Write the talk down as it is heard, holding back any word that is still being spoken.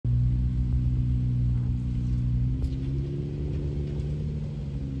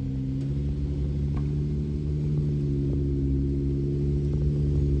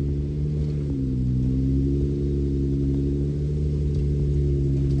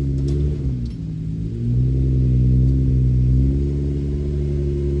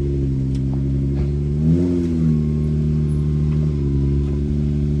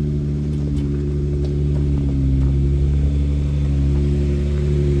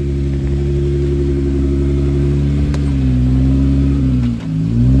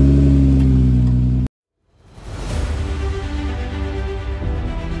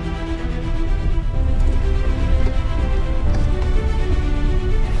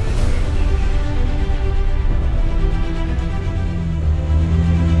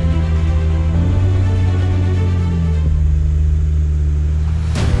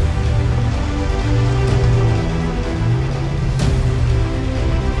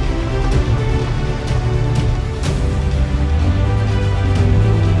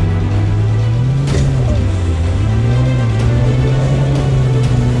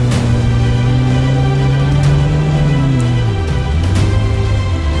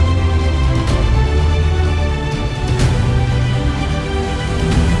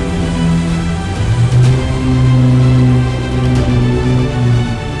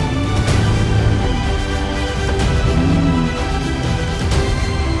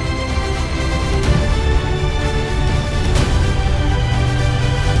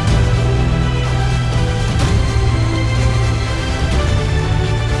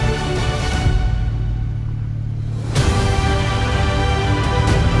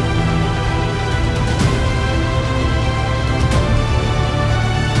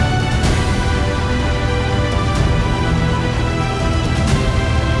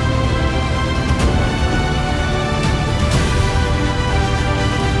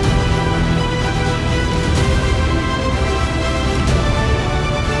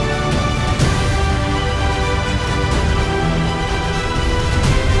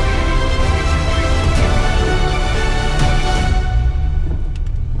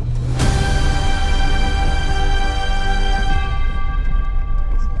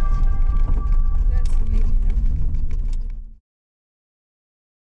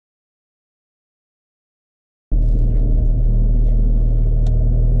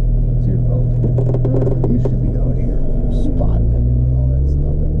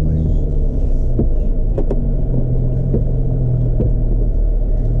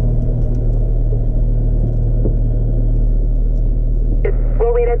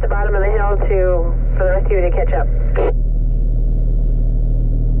wait at the bottom of the hill for the rest of you to catch up.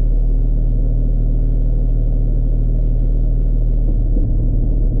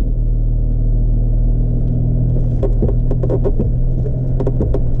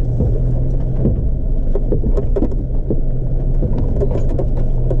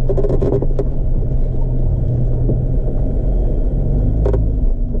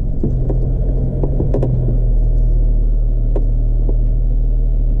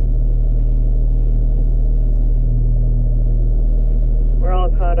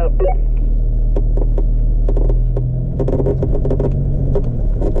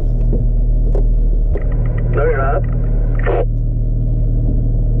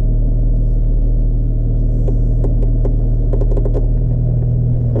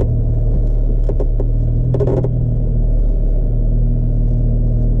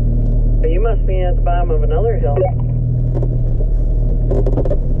 At the bottom of another hill.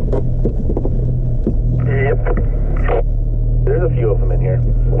 Yep. There's a few of them in here.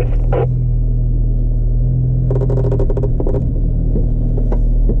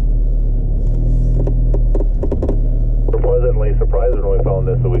 We're pleasantly surprised when we found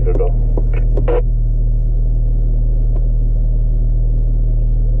this a week ago.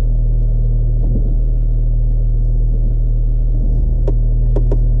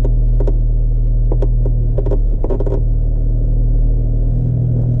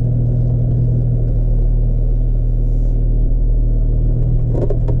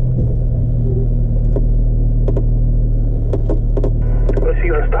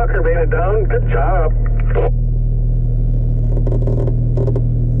 Down. Good job.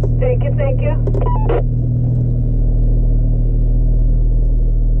 Thank you, thank you.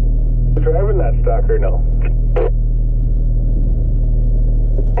 Driving that stalker now.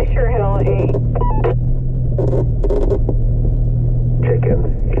 I sure hell ain't. Chicken.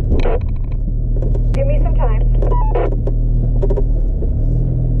 Give me some time.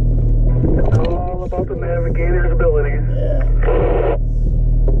 It's all about the navigator's abilities.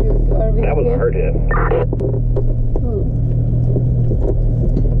 That was a hard hit.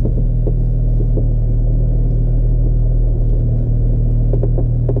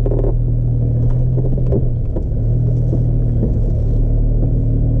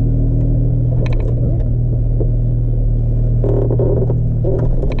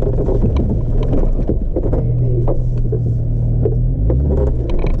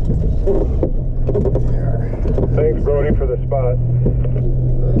 Thanks, Brody, for the spot.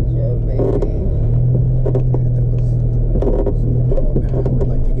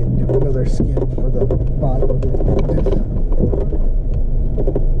 Another skid for the bottom of it.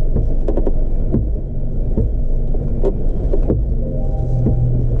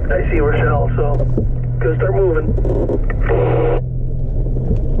 I see Rochelle, so gonna start moving.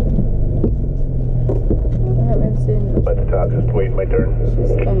 I haven't seen her. At the top, just waiting my turn.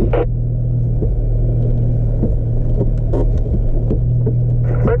 She's coming.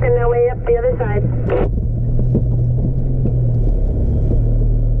 Working their way up the other side.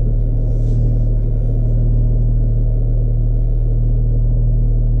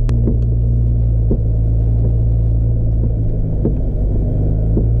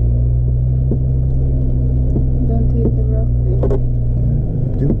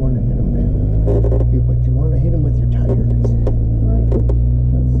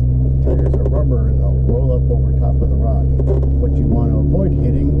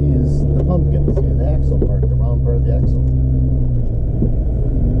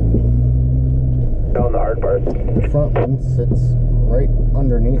 The front one sits right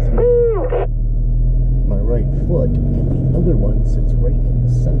underneath my right foot, and the other one sits right in the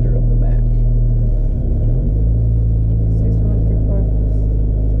center of the back. This is multi-purpose.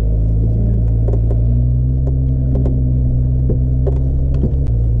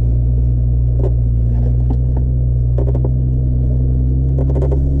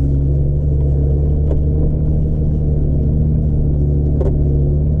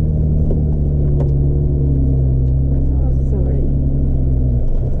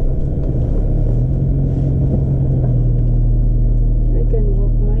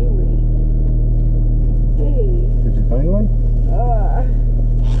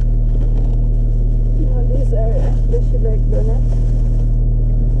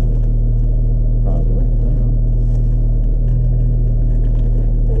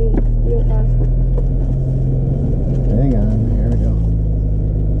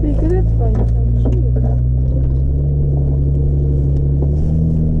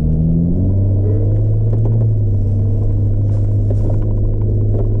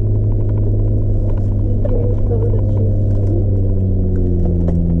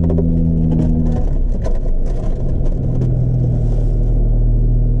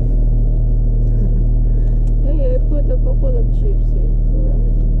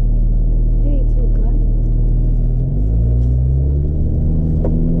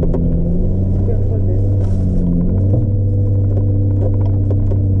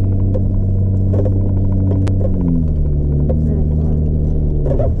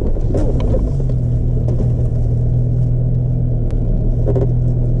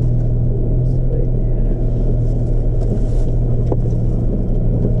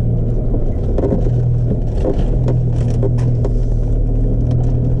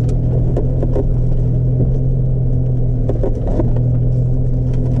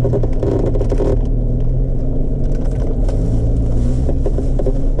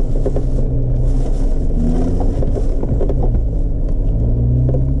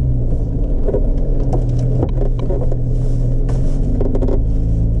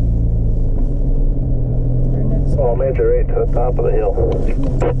 made the right to the top of the hill.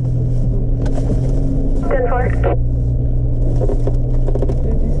 10-4.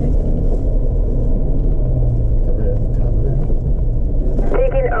 30 seconds. Right at the top of it.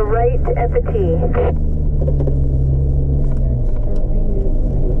 Taking a right at the T.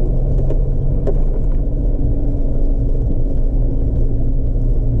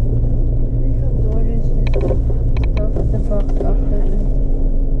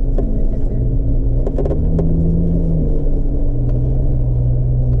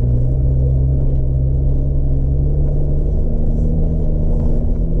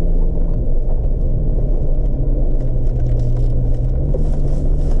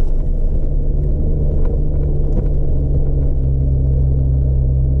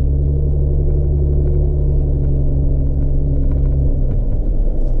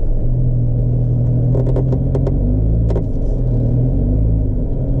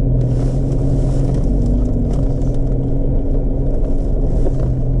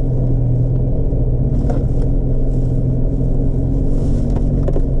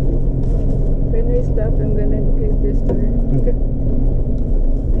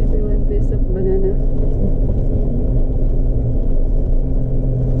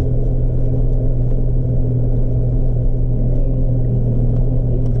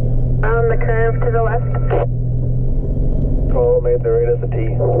 Made the right at the T.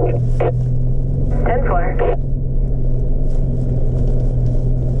 10-4.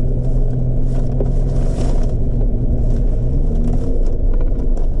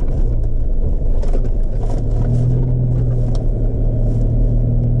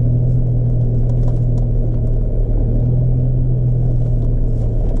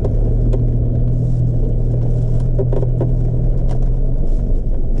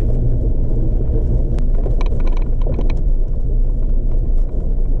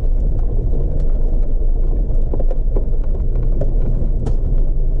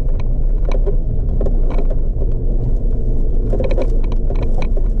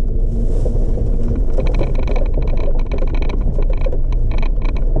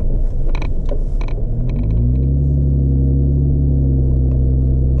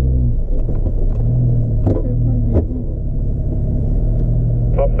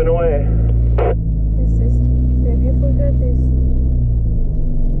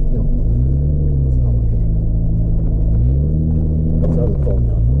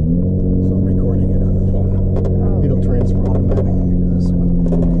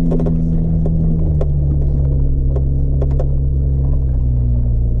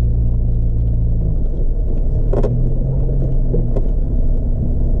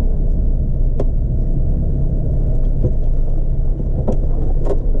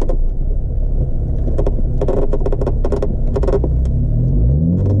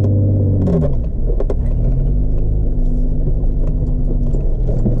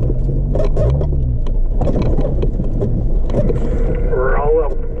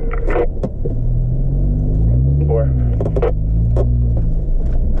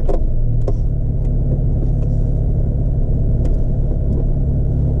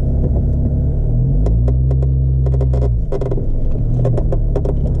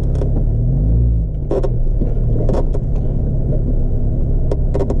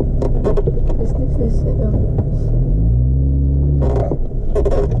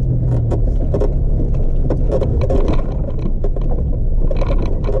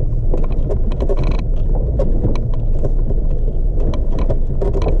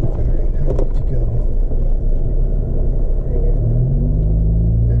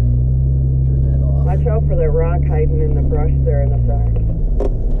 hiding in the brush there in the side.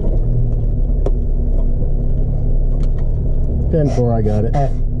 10-4, I got it.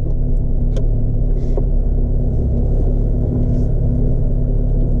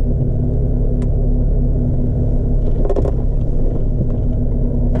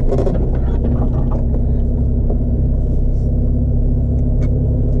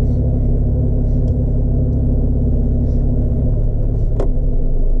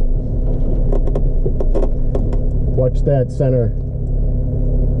 Watch that center.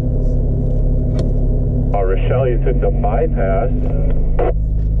 Oh, Rochelle, you took the bypass.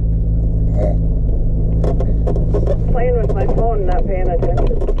 Playing with my phone, not paying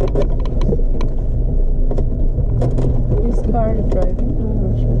attention. This car is driving. I'm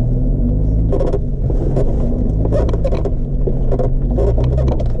not sure.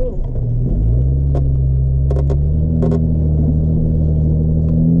 Cool.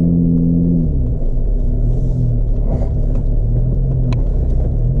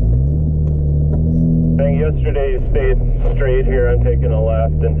 Yesterday you stayed straight here. I'm taking a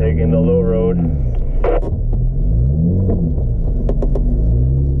left and taking the low road.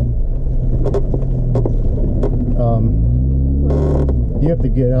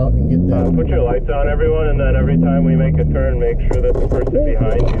 have to get out and get that. Put your lights on, everyone, and then every time we make a turn, make sure that the person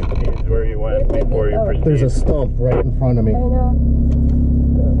behind you sees where you went before you proceed. There's a stump right in front of me. I know.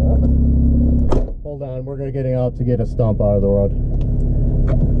 Hold on, we're gonna getting out to get a stump out of the road.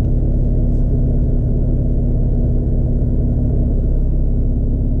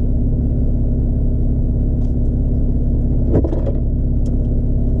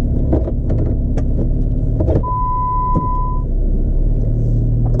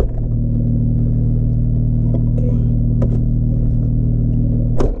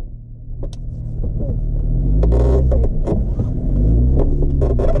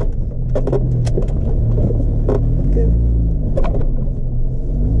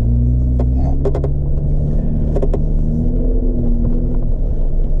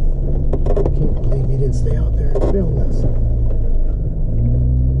 Stay out there and film this.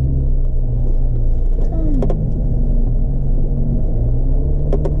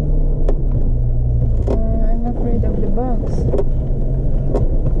 I'm afraid of the bugs.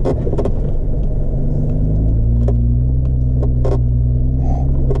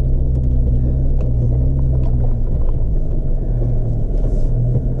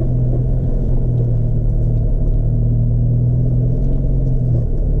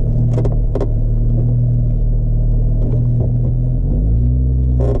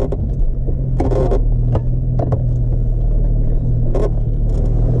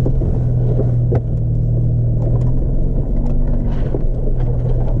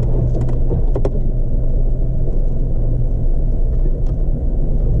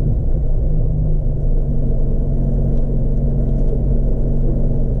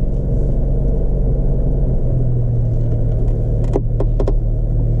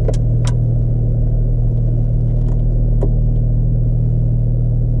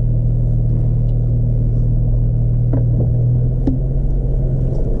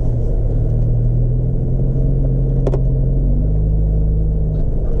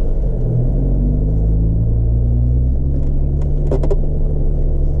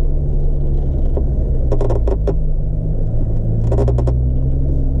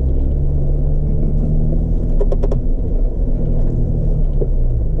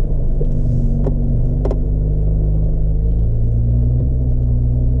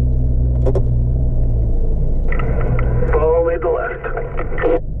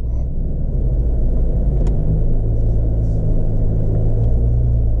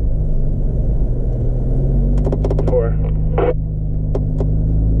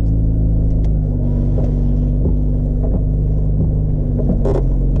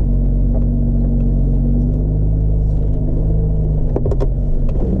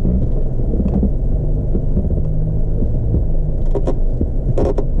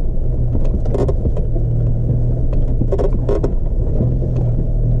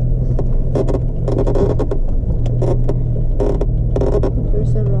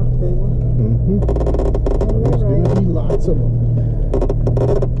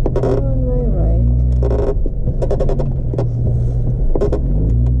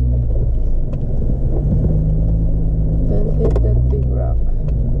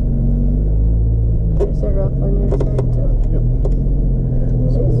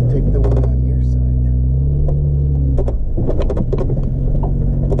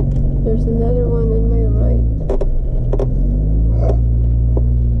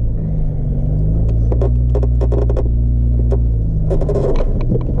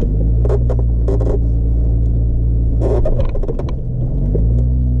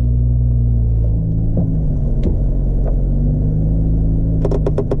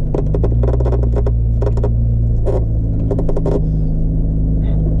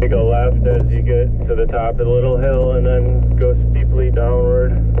 To the top of the little hill and then go steeply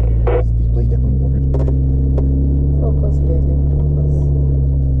downward. Steeply downward. Focus, baby. Focus.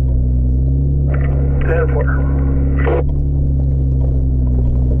 10-4.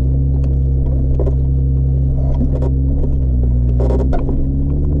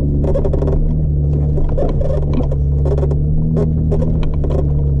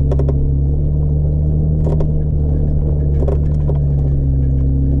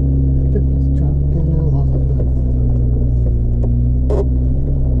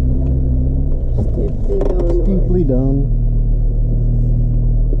 Down.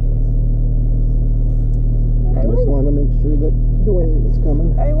 I just want to make sure that Dwayne is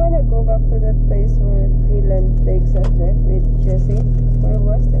coming. I want to go back to that place where Dylan takes us left with Jesse. Where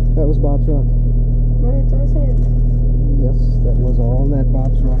was that? That was Bob's Rock. No, it wasn't. Yes, that was all on that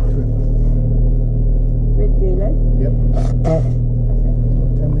Bob's Rock trip. With Dylan? Yep. The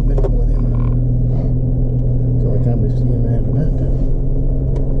only time we've been out with him. It's the only time we've seen him at an event.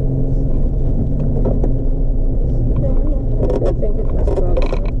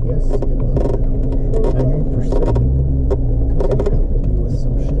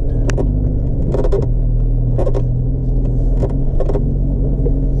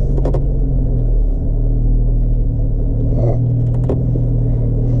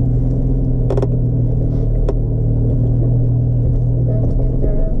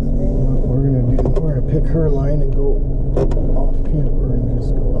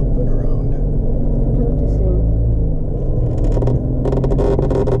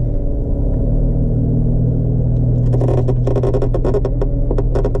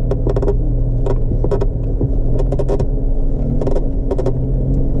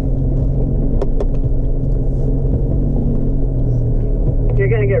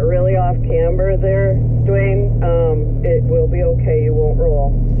 kind of get really off camber there, Dwayne, it will be okay. You won't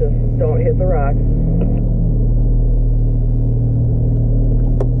roll. Just don't hit the rocks.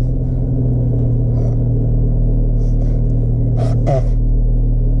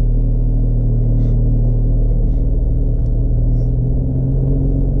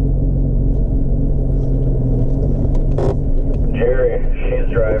 Jerry, she's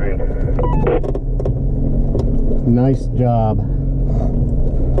driving. Nice job.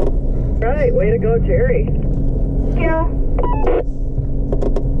 Right, way to go, Jerry. Yeah.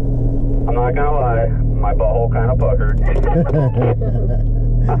 I'm not gonna lie, my butthole kind of puckered.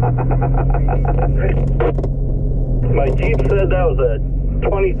 My Jeep said that was a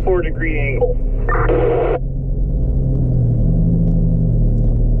 24-degree angle.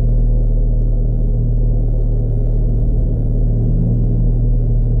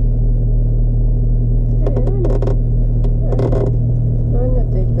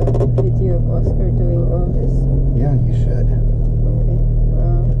 Yeah, you should.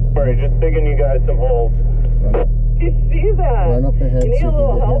 Sorry, just digging you guys some holes. You see that? Run up ahead. You need so a you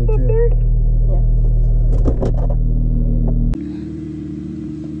little can get help him up too. there?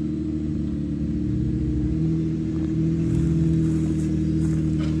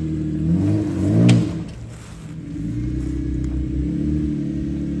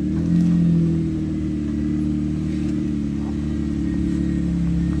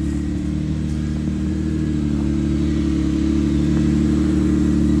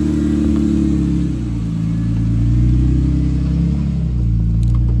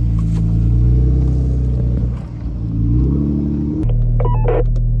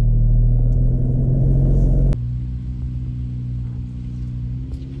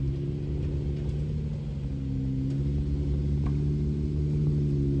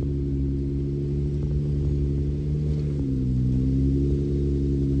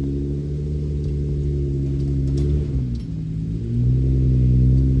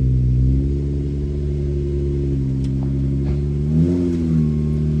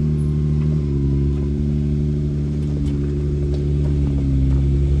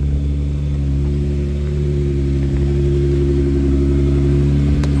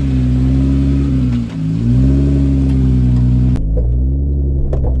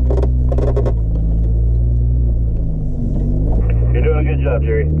 Good job,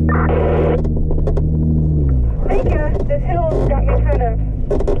 Jerry. Thank you. This hill got me kind of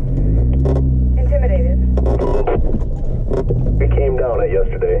intimidated. We came down it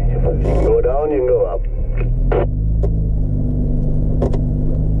yesterday. If you can go down, you can go up.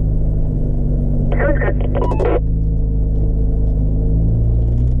 Sounds good.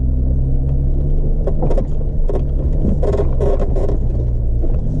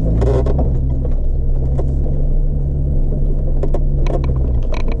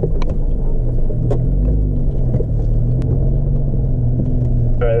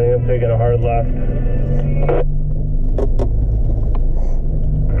 I think I'm taking a hard left.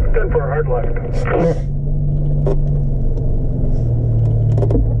 Good for a hard left.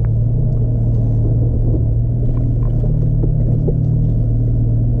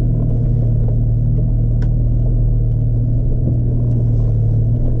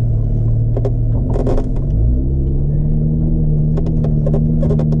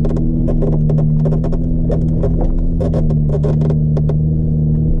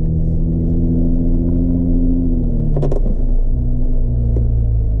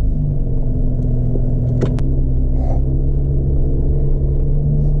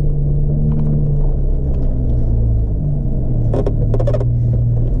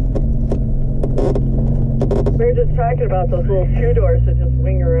 We were just talking about those little shoe doors that just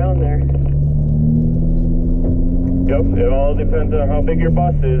wing around there. Yep, it all depends on how big your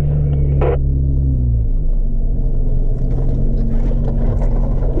bus is.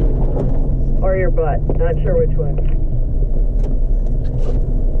 Or your butt. Not sure which one.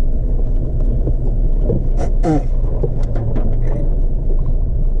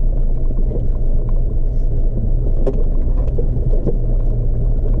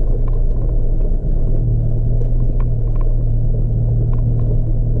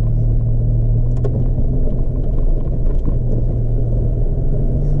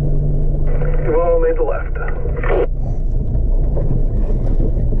 You've all made the left.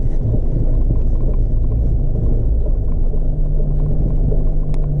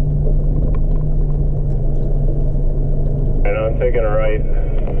 And I'm taking a right.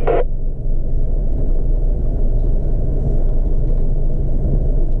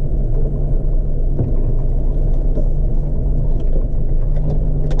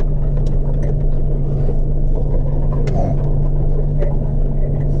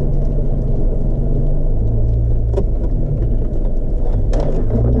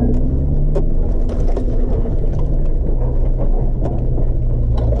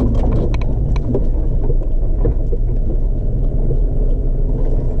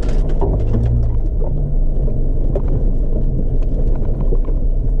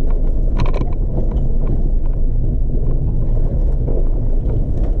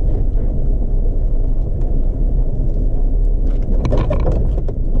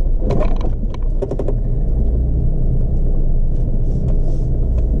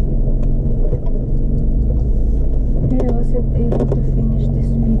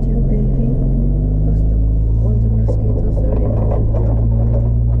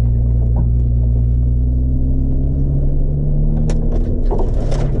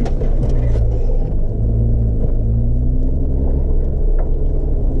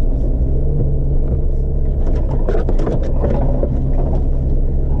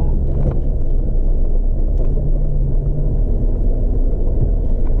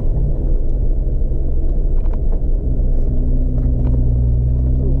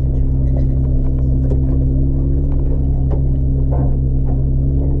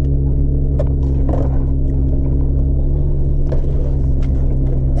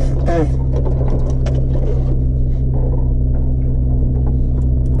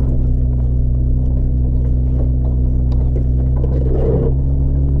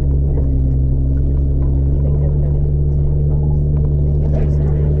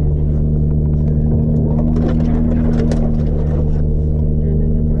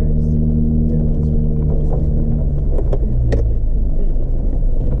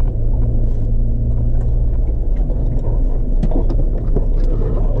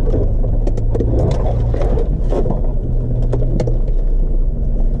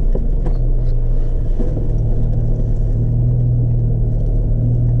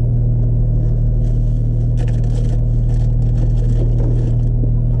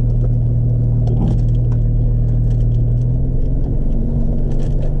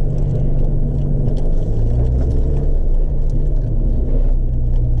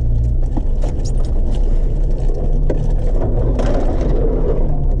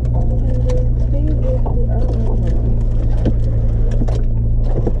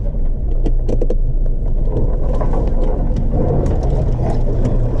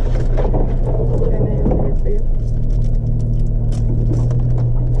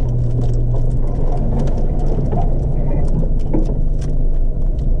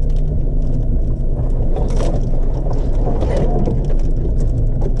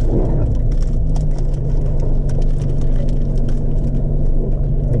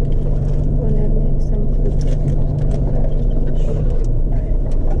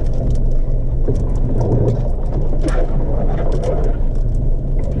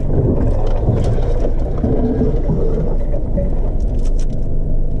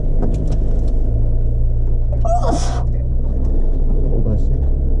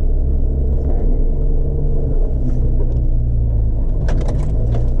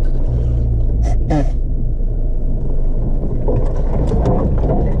 I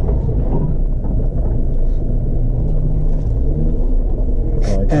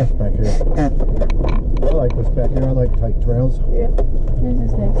like this back here. I like tight trails. Yeah, this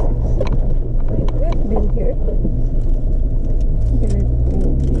is nice. We've been here.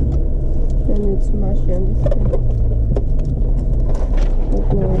 And it's mushy on this side. But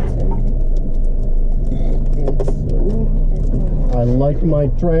no, it's empty. I like my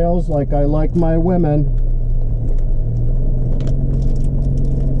trails like I like my women.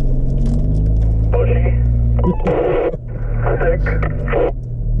 Bushy. Thick.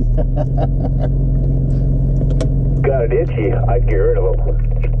 Got it itchy. I'd get rid of them.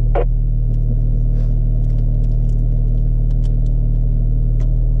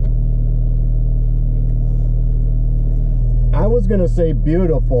 I was gonna say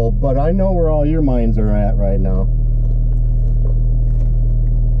beautiful, but I know where all your minds are at right now.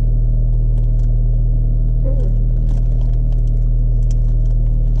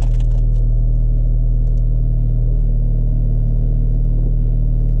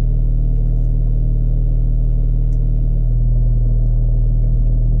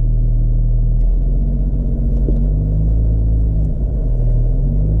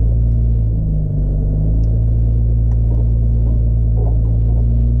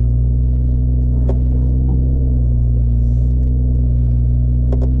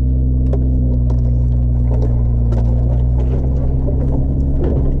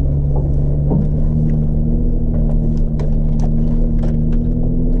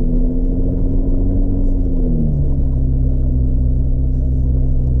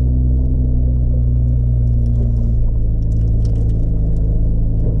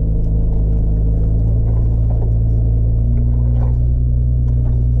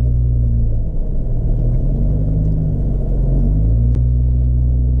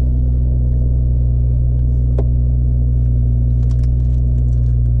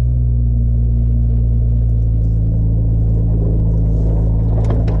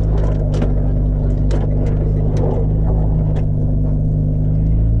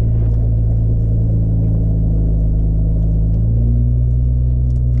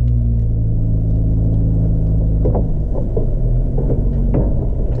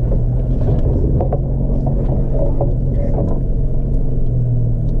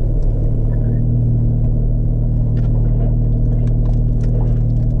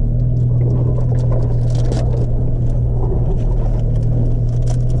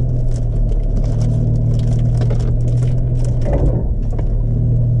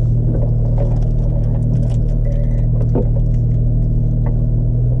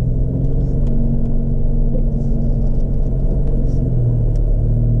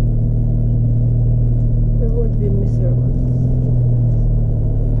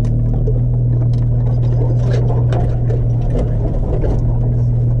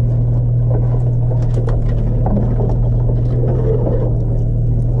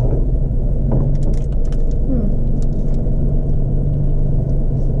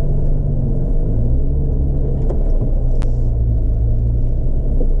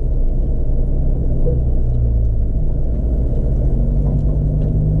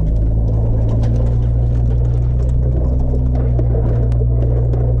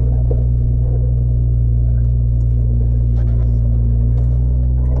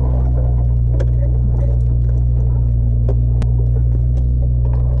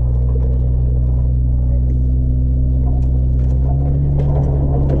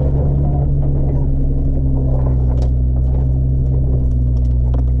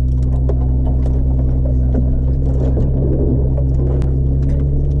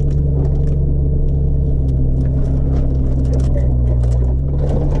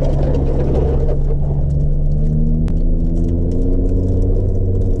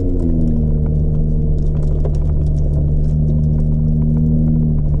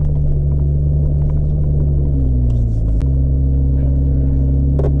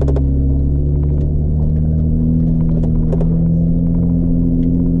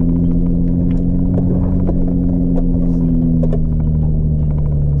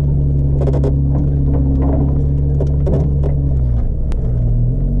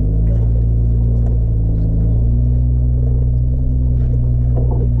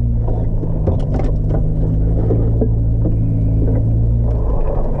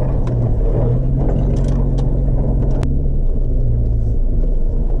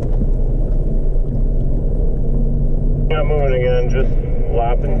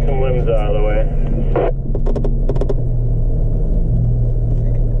 lopping some limbs out of the way.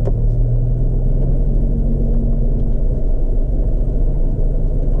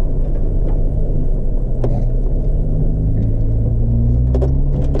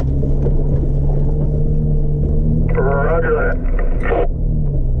 that.